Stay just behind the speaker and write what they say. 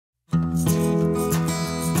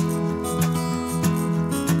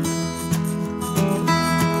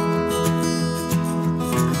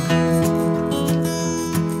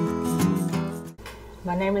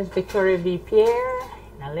is Victoria Pierre,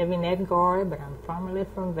 and I live in Edgard, but I'm formerly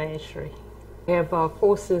from Vacherie. I have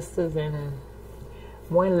 4 sisters and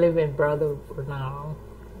 1 living brother now.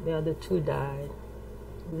 The other 2 died.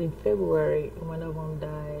 In February, one of them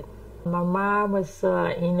died. My mom was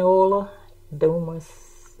Enola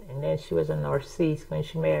Dumas, and then she was a Narcisse when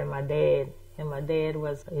she married my dad. And my dad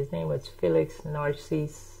his name was Felix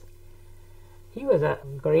Narcisse. He was a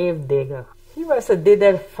grave digger. He must have did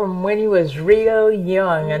that from when he was real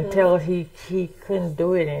young until he couldn't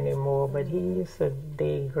do it anymore. But he used to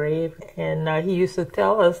dig grave, and he used to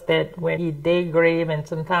tell us that when he dig grave, and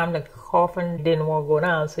sometimes the coffin didn't want to go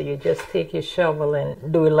down, so you just take your shovel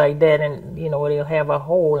and do it like that, and they'll have a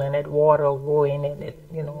hole, and that water will go in, and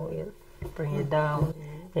it'll bring it down.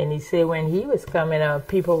 And he said when he was coming out,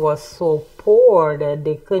 people were so poor that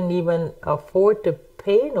they couldn't even afford to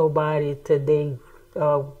pay nobody to dig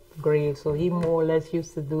grave, so he more or less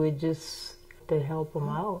used to do it just to help them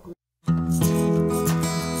out.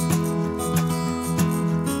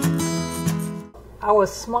 I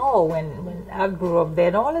was small when I grew up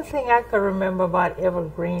there. The only thing I can remember about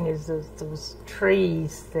Evergreen is those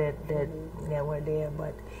trees that were there.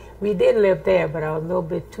 But we did live there, but I was a little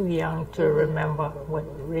bit too young to remember what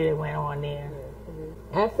really went on there.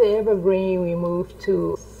 After Evergreen, we moved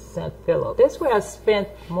to St. Philip. That's where I spent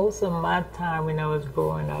most of my time when I was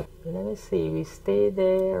growing up. Let me see, we stayed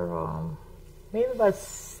there maybe about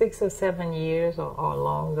 6 or 7 years or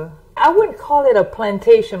longer. I wouldn't call it a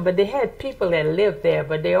plantation, but they had people that lived there,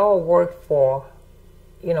 but they all worked for,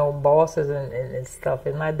 bosses and stuff.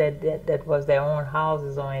 It's not that was their own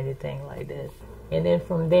houses or anything like that. And then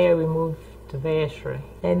from there we moved to Vacherie.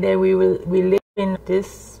 And then we lived in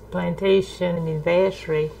this plantation in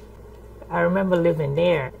Vacherie. I remember living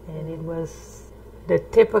there, and it was the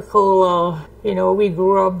typical, we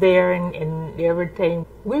grew up there and everything.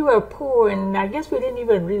 We were poor, and I guess we didn't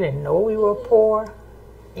even really know we were poor.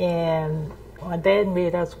 And my dad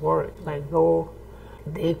made us work, like go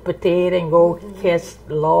dig potato and go catch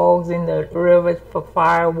logs in the river for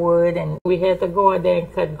firewood. And we had to go out there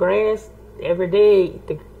and cut grass every day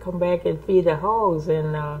to come back and feed the hogs.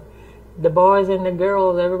 And the boys and the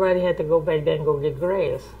girls, everybody had to go back there and go get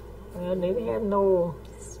grass. Well, they didn't have no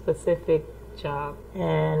specific job.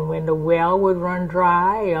 And when the well would run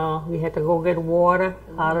dry, we had to go get water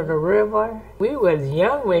out of the river. We was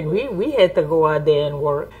young when we had to go out there and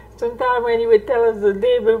work. Sometimes when he would tell us the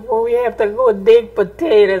day before we have to go dig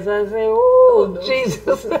potatoes, I say, oh, no.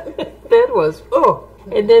 Jesus, that was, oh.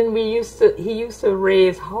 And then he used to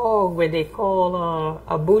raise hog, what they call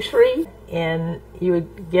a boucherie. And he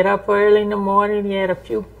would get up early in the morning. He had a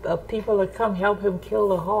few people that come help him kill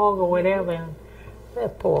the hog or whatever. And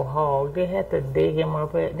that poor hog, they had to dig him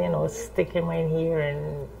up, stick him in here.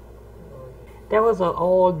 And that was an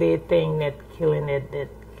all-day thing, that killing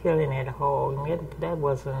that hog. That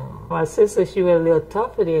wasn't. My sister, she was a little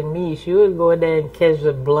tougher than me. She would go there and catch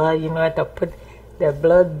the blood. Had to put that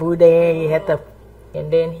blood boudin. You had to. And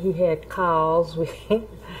then he had cows.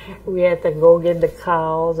 We had to go get the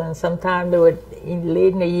cows, and sometimes late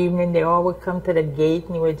in the evening, they all would come to the gate,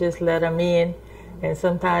 and you would just let them in. And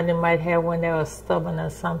sometimes they might have one that was stubborn or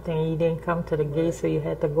something. He didn't come to the gate, so you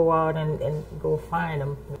had to go out and go find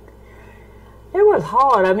him. It was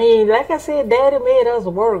hard. I mean, like I said, Daddy made us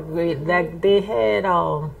work. Like they had,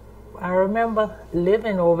 I remember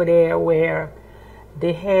living over there where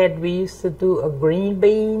we used to do a green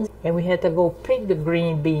beans, and we had to go pick the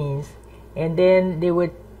green beans. And then we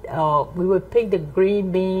would pick the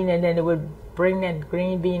green bean, and then they would bring that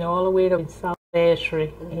green bean all the way to South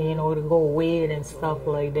Vacherie, to go weigh it and stuff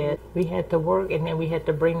like that. We had to work, and then we had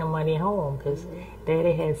to bring the money home, because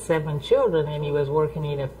Daddy had 7 children, and he was working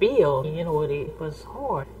in a field. It was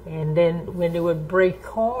hard. And then when they would break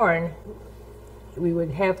corn, we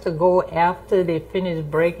would have to go after they finished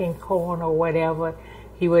breaking corn or whatever.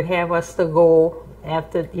 He would have us to go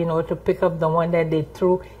after, to pick up the one that they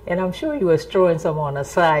threw. And I'm sure he was throwing some on the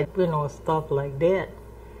side, stuff like that.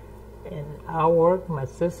 And I worked, my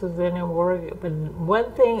sisters didn't work. But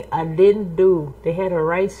one thing I didn't do, they had a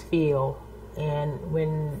rice field. And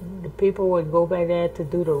when the people would go back there to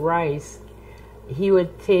do the rice, he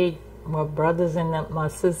would take my brothers and my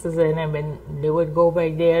sisters and them, and they would go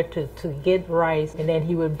back there to get rice. And then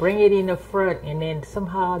he would bring it in the front, and then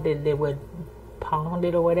somehow they would pound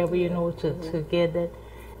it or whatever, to get it.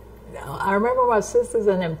 I remember my sisters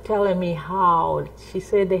and them telling me how, she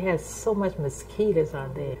said they had so much mosquitoes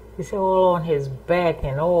out there. She said all on his back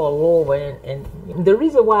and all over. And the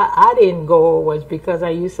reason why I didn't go was because I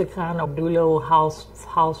used to kind of do little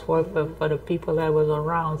housework for the people that was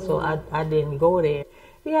around, so I didn't go there.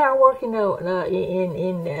 Yeah, I work in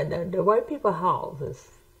the white people houses.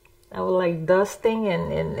 I was like dusting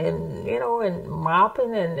and you know, and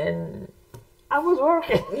mopping and I was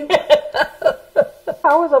working.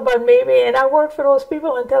 I was about maybe, and I worked for those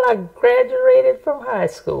people until I graduated from high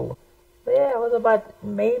school. Yeah, I was about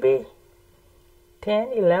maybe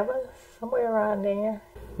 10, 11, somewhere around there.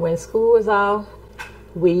 When school was out,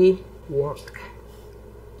 we worked.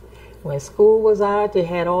 When school was out, you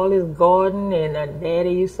had all this garden, and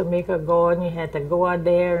Daddy used to make a garden. You had to go out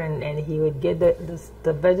there, and he would get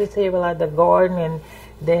the vegetable out the garden, and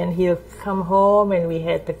then he'll come home, and we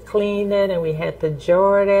had to clean it, and we had to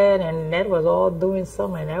jar it, and that was all doing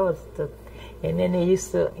something. That was and then they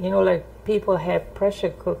used to, you know, like people have pressure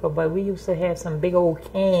cooker, but we used to have some big old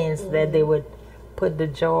cans that they would put the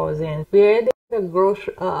jars in. We had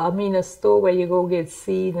a store where you go get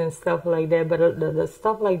seeds and stuff like that, but the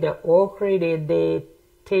stuff like the okra, they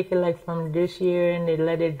take it like from this year and they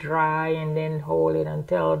let it dry and then hold it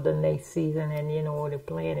until the next season, and you know, they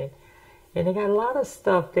plant it. And they got a lot of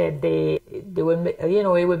stuff that they would, you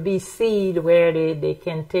know, it would be seed where they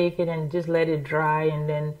can take it and just let it dry, and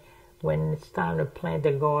then when it's time to plant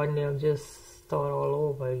the garden, they'll just start all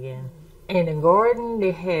over again. In the garden,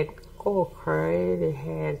 they had okra, they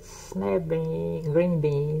had snap beans, green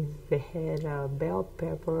beans, they had bell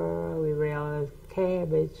pepper, we realized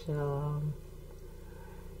cabbage,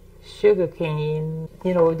 sugar cane,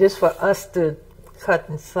 you know, just for us to cut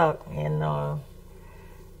and suck. And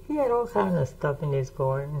he had all kinds of stuff in his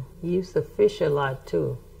garden. He used to fish a lot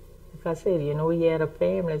too. Like I said, you know, he had a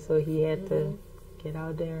family, so he had to get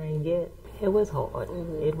out there and get. It was hard.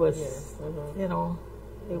 It was, you know,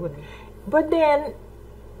 it was. But then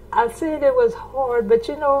I said it was hard, but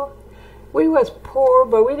you know, we was poor,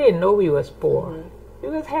 but we didn't know we was poor. We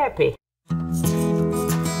was happy.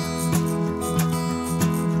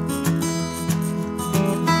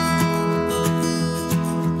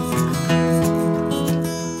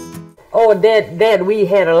 Oh, that we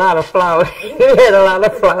had a lot of flowers. We had a lot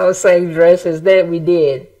of flower sack dresses. That we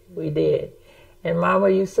did. And Mama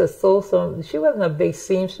used to sew some. She wasn't a big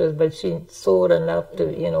seamstress, but she sewed enough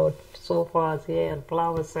to, you know, sew for us. Yeah,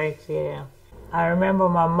 flower sacks. Yeah. I remember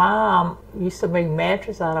my mom used to make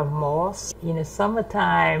mattress out of moss. In the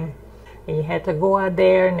summertime, and you had to go out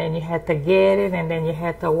there, and then you had to get it, and then you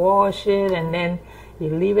had to wash it, and then you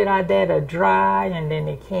leave it out there to dry, and then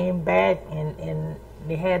it came back, and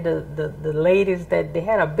they had the ladies that they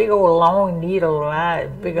had a big old long needle, right,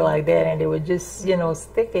 bigger like that, and they would just, you know,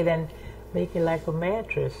 stick it and make it like a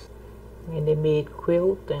mattress. And they made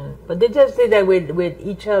quilt, but they just did that with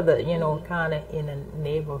each other, you know, kind of in a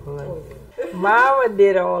neighborhood. Mama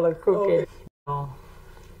did all the cooking.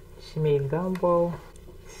 She made gumbo,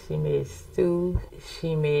 she made stew,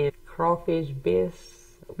 she made crawfish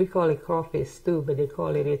bisque. We call it crawfish stew, but they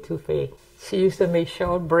call it etouffee. She used to make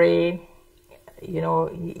shortbread. You know,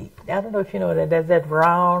 I don't know if you know that there's that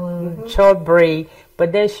round shortbread,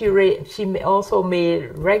 but then she also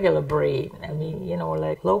made regular bread. I mean, you know,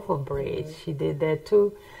 like loaf of bread. She did that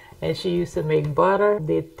too. And she used to make butter.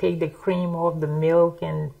 They'd take the cream off the milk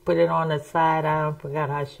and put it on the side. I forgot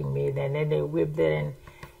how she made that. And then they whipped it, and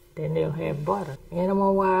then they'll have butter.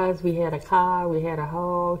 Animal-wise, we had a cow, we had a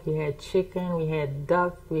hog, we had chicken, we had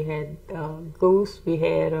duck, we had goose, we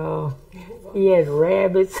had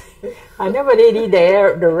rabbits. I never did eat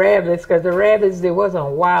the rabbits, because the rabbits, they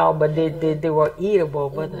wasn't wild, but they were eatable.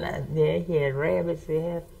 But yeah, he had rabbits, they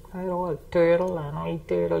had all turtle. I don't eat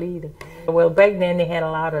turtle either. Well, back then they had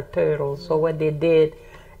a lot of turtles, so what they did,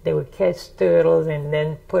 they would catch turtles and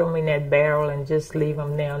then put them in that barrel and just leave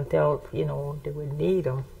them there until, you know, they would need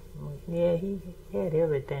them. Yeah, he had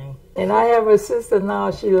everything. And I have a sister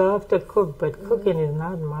now, she loves to cook, but cooking is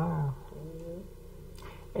not mine.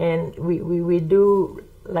 And we do,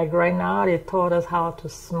 like right now, they taught us how to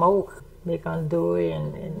smoke, make andouille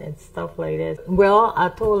and stuff like that. Well, I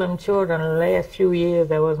told them children the last few years,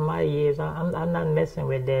 that was my years, I'm not messing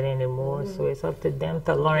with that anymore, so it's up to them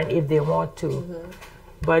to learn if they want to.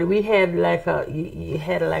 But we had like you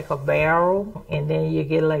had like a barrel, and then you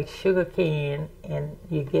get like sugar cane, and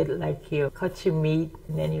you get like you cut your meat,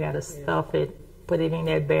 and then you gotta stuff it, put it in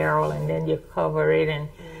that barrel, and then you cover it, and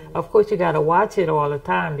of course you gotta watch it all the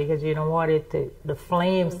time because you don't want the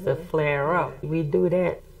flames to flare up. We do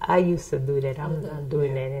that. I used to do that. I'm not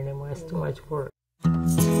doing that anymore. It's too much work.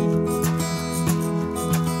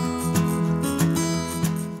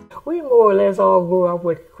 We more or less all grew up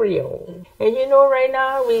with Creole. And you know, right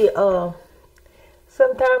now, we,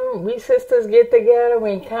 sometimes we sisters get together,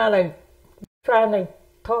 we kind of trying to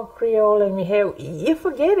talk Creole, and you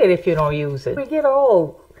forget it if you don't use it. We get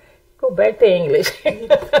old, go back to English.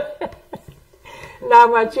 Now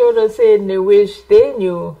my children said they wish they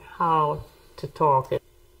knew how to talk it.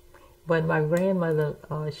 But my grandmother,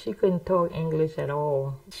 she couldn't talk English at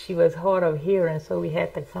all. She was hard of hearing, so we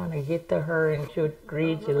had to kind of get to her and she would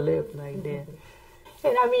read your lip like that.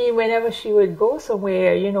 And I mean, whenever she would go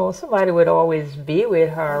somewhere, you know, somebody would always be with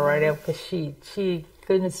her right there because she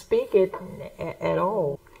couldn't speak it at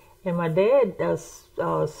all. And my dad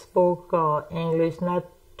spoke English not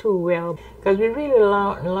too well because we really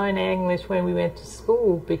learned English when we went to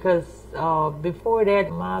school because before that,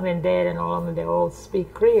 Mom and Dad and all of them, they all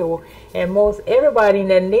speak Creole. And everybody in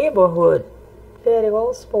that neighborhood, they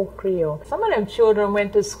all spoke Creole. Some of them children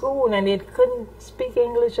went to school and they couldn't speak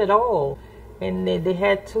English at all. And they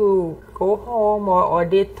had to go home or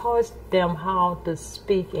they taught them how to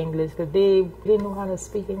speak English because they didn't know how to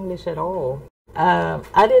speak English at all.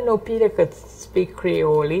 I didn't know Peter could speak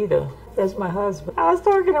Creole either. That's my husband. I was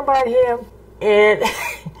talking about him, and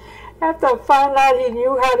after I found out he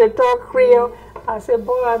knew how to talk Creole, I said,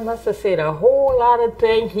 boy, I must have said a whole lot of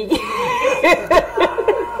things. But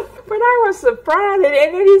I was surprised, and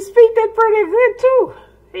then he speak that pretty good too.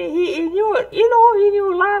 He knew it, you know, he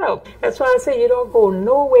knew a lot of. That's why I say you don't go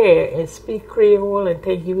nowhere and speak Creole and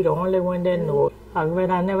think you're the only one that knows. I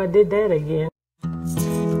mean, I never did that again.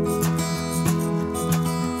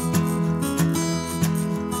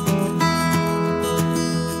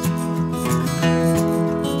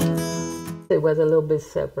 It was a little bit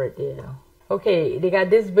separate, yeah. Okay, they got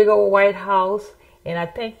this big old white house, and I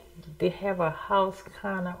think they have a house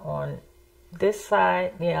kind of on this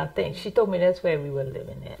side. Yeah, I think she told me that's where we were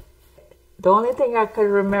living at. The only thing I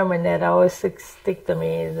could remember that always stick to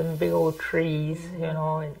me is them big old trees, you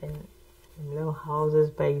know, and little houses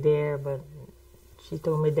back there. But she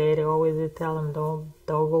told me Daddy always did tell him don't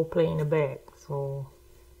go play in the back, so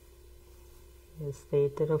he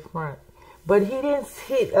stayed to the front. But he didn't.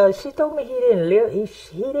 She told me he didn't live.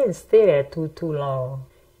 He didn't stay there too long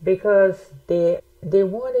because they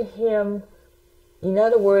wanted him. In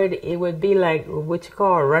other words, it would be like what you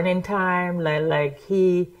call running time, like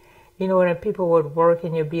he, you know, when people would work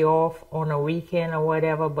and you'd be off on a weekend or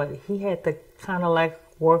whatever. But he had to kind of like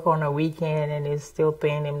work on a weekend, and it's still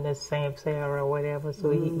paying him the same salary or whatever. So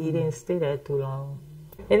he didn't stay there too long.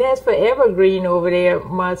 And as for Evergreen over there,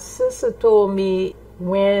 my sister told me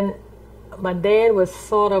when my dad was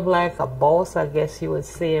sort of like a boss, I guess you would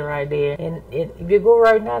say right there. And if you go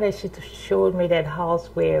right now, she showed me that house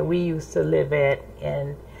where we used to live at.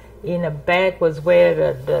 And in the back was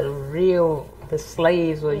where the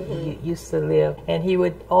slaves used to live. And he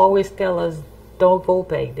would always tell us, don't go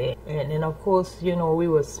back there. And of course, you know, we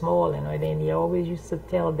were small, and then he always used to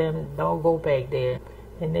tell them, don't go back there.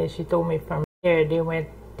 And then she told me from there,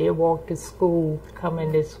 they walked to school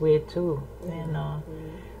coming this way too. And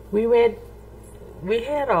we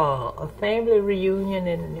had a family reunion,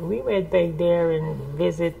 and we went back there and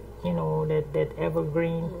visit, you know, that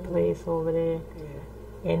Evergreen place over there.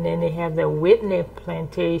 Yeah. And then they have the Whitney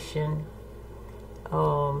Plantation.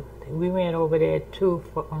 We went over there too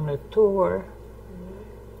on a tour.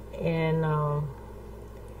 And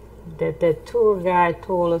that tour guide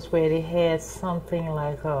told us where they had something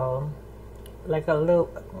like a little,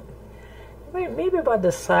 maybe about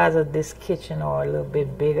the size of this kitchen or a little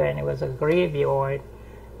bit bigger, and it was a graveyard.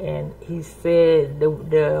 And he said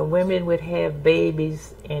the women would have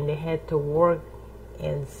babies and they had to work,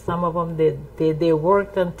 and some of them they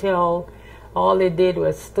worked until all they did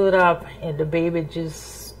was stood up and the baby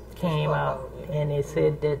just came out. And he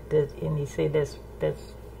said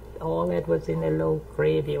that's all that was in the little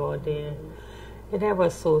graveyard there. And that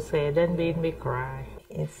was so sad. That made me cry.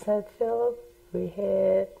 In St. Philip, we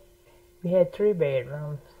had 3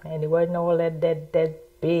 bedrooms, and it wasn't all that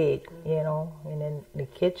big, you know, and then the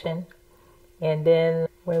kitchen. And then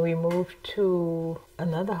when we moved to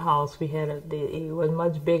another house, it was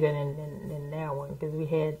much bigger than that one, because we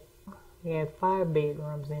had 5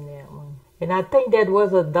 bedrooms in that one. And I think that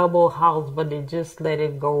was a double house, but they just let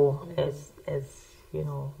it go as you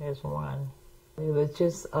know, as one. It was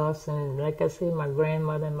just us, and like I said, my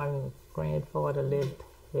grandmother and my grandfather lived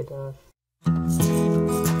with us.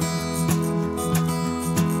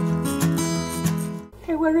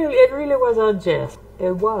 It really was unjust.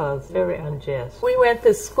 It was very unjust. We went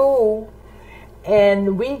to school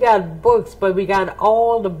and we got books, but we got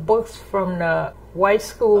all the books from the white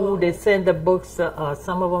school. They sent the books to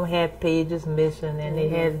some of them had pages missing, and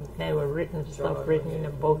they were written in the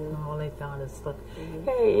book and all that kind of stuff.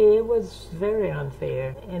 Hey, it was very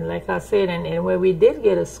unfair. And like I said, and when we did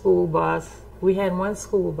get a school bus, we had one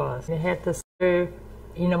school bus. It had to serve.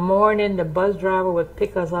 In the morning, the bus driver would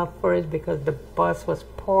pick us up first because the bus was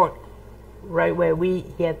parked right where he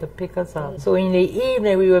had to pick us up. So in the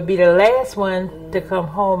evening, we would be the last one to come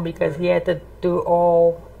home because he had to do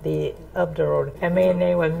all the up the road. A man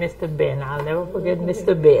name was Mr. Ben. I'll never forget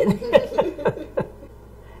Mr. Ben.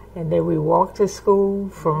 And then we walked to school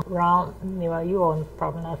from around, you all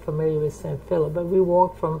probably not familiar with St. Philip, but we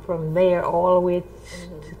walked from there all the way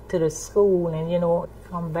to the school and,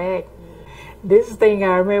 come back. This thing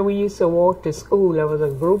I remember, we used to walk to school. There was a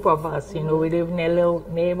group of us, we lived in that little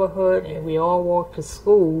neighborhood, and we all walked to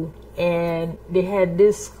school. And they had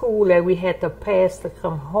this school that we had to pass to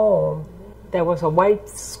come home. There was a white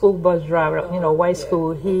school bus driver, white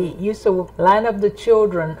school. He used to line up the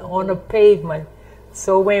children on the pavement.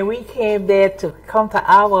 So when we came there to come to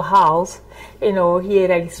our house, he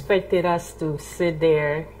had expected us to sit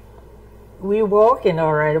there. We were walking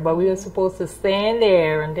already, but we were supposed to stand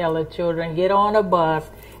there and tell the children, get on the bus,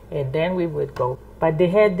 and then we would go. But they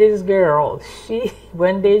had this girl.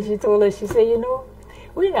 One day she told us, she said,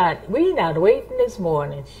 we're not waiting this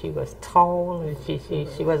morning. She was tall, and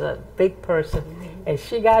she was a big person, and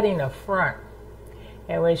she got in the front.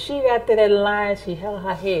 And when she got to that line, she held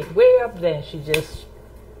her head way up there, and she just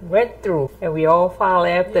went through. And we all followed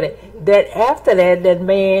after that. After that, that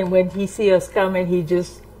man, when he see us coming, he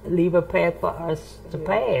just leave a path for us to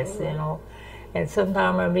pass, And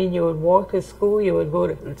sometimes, you would walk to school, you would go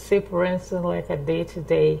to, say for instance, like a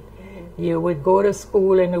day-to-day, you would go to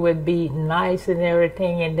school and it would be nice and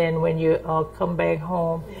everything, and then when you come back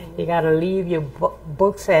home, you got to leave your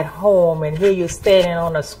books at home, and here you're standing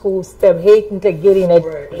on a school step hating to get in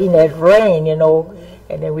that rain,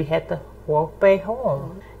 and then we had to walk back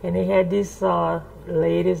home. And they had these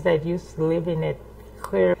ladies that used to live in that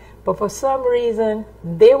clear, but for some reason,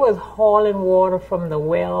 they was hauling water from the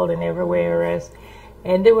well and everywhere else,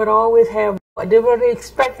 and they would always have, they would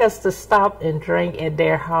expect us to stop and drink at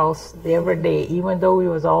their house every day, even though we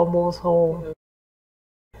was almost home.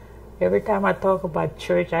 Every time I talk about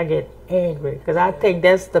church, I get angry, because I think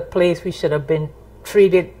that's the place we should have been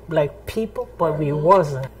treated like people, but we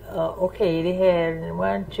wasn't. Okay, they had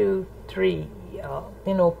 1, 2, 3,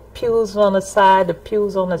 pews on the side. The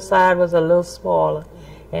pews on the side was a little smaller,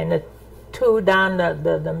 and the two down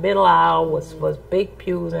the middle aisle was big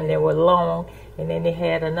pews, and they were long, and then they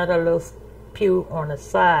had another little pew on the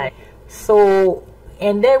side. So,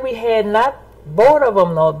 and then we had not both of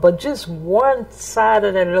them, but just one side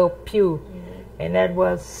of that little pew, and that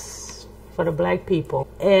was for the black people.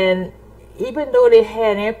 And even though they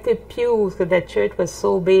had empty pews, because that church was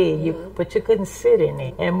so big, but you couldn't sit in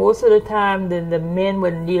it. And most of the time, the men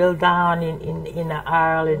would kneel down in the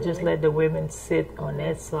aisle and just let the women sit on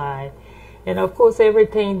that side. And of course,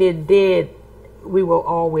 everything they did, we were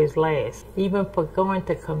always last. Even for going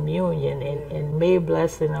to communion and May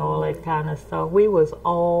blessing and all that kind of stuff, we was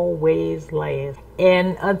always last.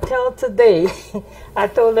 And until today, I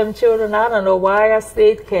told them children, I don't know why I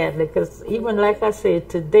stayed Catholic, because even like I said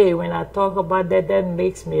today, when I talk about that, that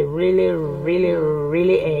makes me really, really,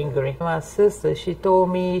 really angry. My sister, she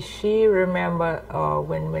told me she remember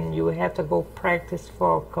when you have to go practice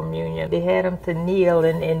for communion, they had them to kneel,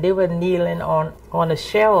 and they were kneeling on the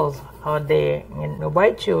shelves out there, and the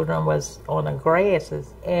white children was on the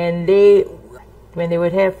grasses. And when they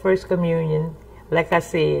would have first communion, like I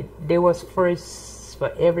said, they was first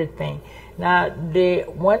for everything. Now,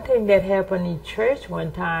 one thing that happened in church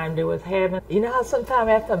one time, they was having, how sometimes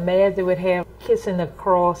after Mass they would have kissing the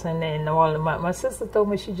cross and all. My sister told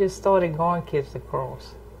me she just started going kiss the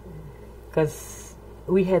cross, because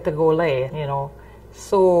we had to go last,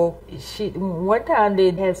 So one time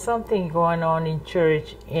they had something going on in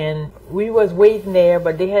church, and we was waiting there,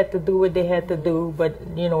 but they had to do what they had to do, but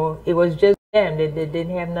it was just them. They didn't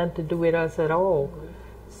have nothing to do with us at all.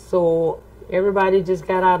 So everybody just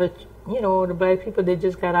got out of, the black people, they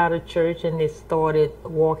just got out of church and they started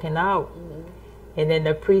walking out. And then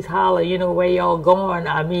the priest hollered, where y'all going?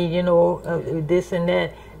 I mean, this and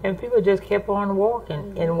that. And people just kept on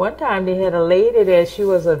walking. And one time they had a lady there, she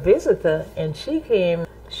was a visitor, and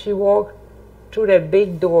she walked through that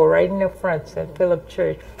big door right in the front, St. Philip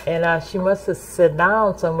Church. And she must have sat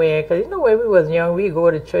down somewhere, because when we was young, we go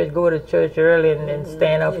to church early and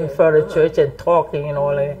stand up in front of church and talking and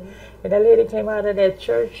all that. And that lady came out of that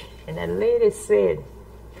church, and that lady said,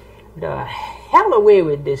 "The hell away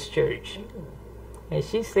with this church." And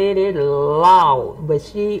she said it loud, but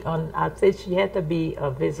I said she had to be a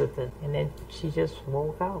visitor, and then she just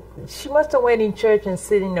walked out. She must have went in church and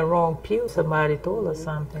sit in the wrong pew. Somebody told her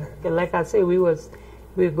something. Like I said,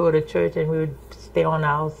 we'd go to church and we would stay on the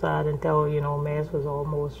outside until Mass was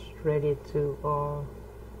almost ready to.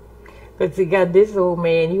 Because he got this old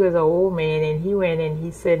man, he was an old man, and he went and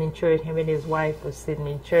he sat in church. Him and his wife was sitting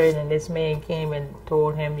in church, and this man came and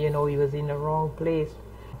told him, he was in the wrong place.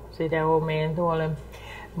 So that old man told him,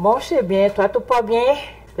 "Mon cher bien, toi tu pas bien?"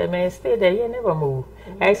 That man stayed there. He never moved.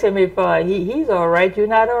 Asked him if he's all right. You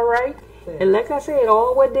not all right? And like I said,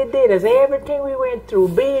 all what they did is everything we went through,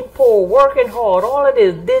 being poor, working hard, all of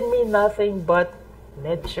this didn't mean nothing but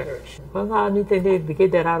that church. Well, I need to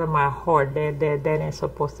get that out of my heart. That ain't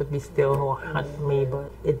supposed to be still haunt me,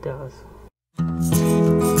 but it does.